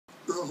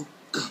Oh,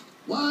 God.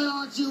 Why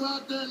aren't you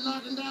out there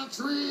knocking down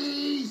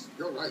trees?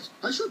 You're right.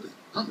 I should be.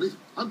 I'm leaving.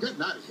 I'm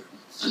getting out of here.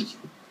 Thank you.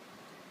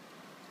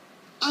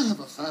 I have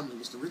a family,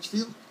 Mr.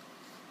 Richfield.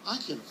 I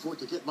can't afford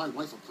to get my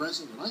wife a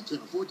present, and I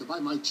can't afford to buy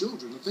my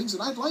children the things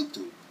that I'd like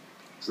to.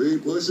 Tree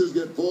pushers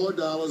get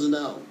 $4 an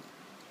hour.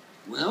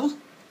 Well,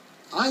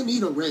 I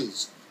need a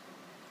raise.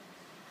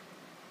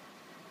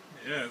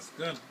 Yeah, it's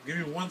good. Give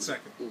me 1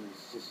 second.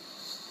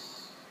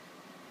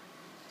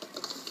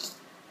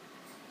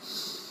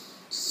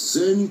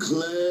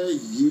 Sinclair,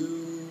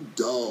 you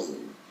dog.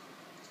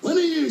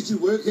 20 years you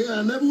work here,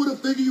 I never would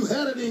have figured you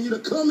had it in you to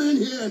come in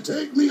here and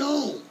take me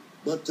on.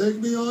 But take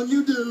me on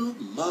you do,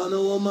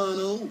 mano a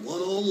mano,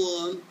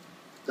 one-on-one.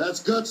 That's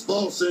guts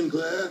ball,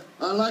 Sinclair.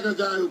 I like a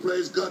guy who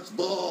plays guts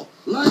ball.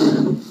 Like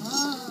it.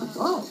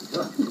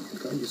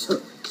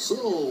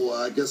 So,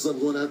 I guess I'm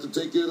going to have to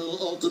take your little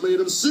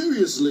ultimatum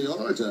seriously,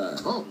 aren't I?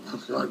 Oh,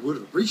 I would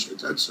appreciate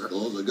that, sir.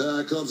 Oh, the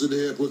guy comes in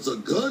here and puts a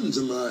gun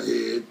to my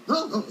head.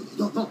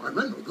 No, I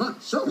meant no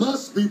gun, sir.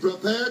 Must be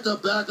prepared to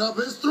back up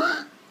his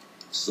threat.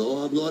 So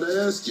I'm going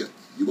to ask you,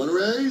 you want a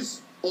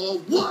raise or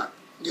what?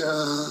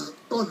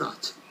 Or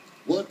not.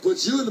 What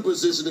puts you in the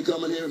position to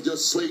come in here with your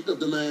slate of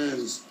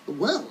demands?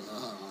 Well,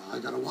 I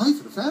got a wife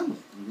and a family.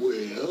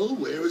 Well,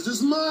 where is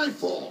this my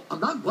fault? I'm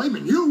not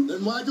blaming you.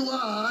 Then why do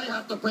I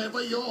have to pay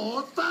for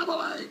your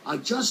family? I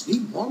just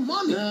need more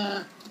money.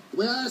 Nah,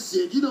 well, I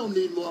said you don't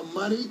need more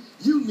money.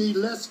 You need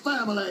less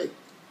family.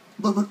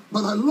 But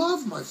I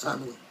love my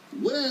family.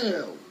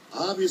 Well,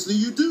 obviously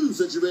you do,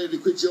 since you're ready to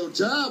quit your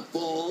job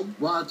for 'em.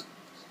 What?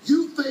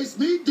 You face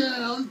me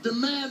down,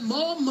 demand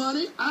more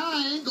money,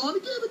 I ain't going to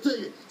give it to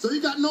you. So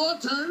you got no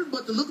alternative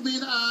but to look me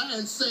in the eye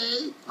and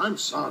say, I'm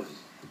sorry.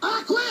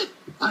 I quit.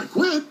 I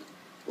quit?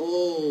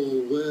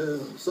 Oh,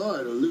 well,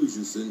 sorry to lose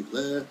you,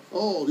 Sinclair,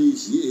 all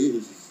these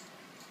years.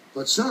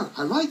 But, sir,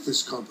 I like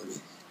this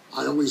company.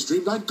 I always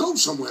dreamed I'd go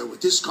somewhere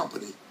with this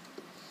company.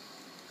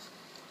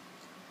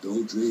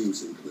 Don't dream,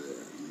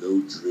 Sinclair. No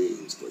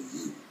dreams for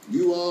you.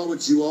 You are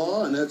what you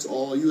are, and that's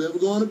all you ever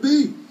going to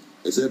be.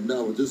 Except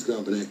now with this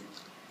company.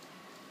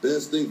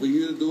 Best thing for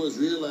you to do is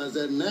realize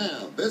that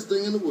now. Best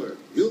thing in the world.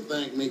 You'll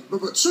thank me.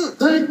 But sir.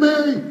 Thank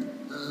me!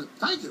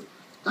 Thank you.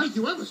 Thank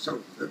you ever so,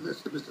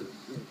 Mr.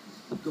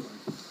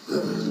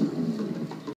 Goodbye.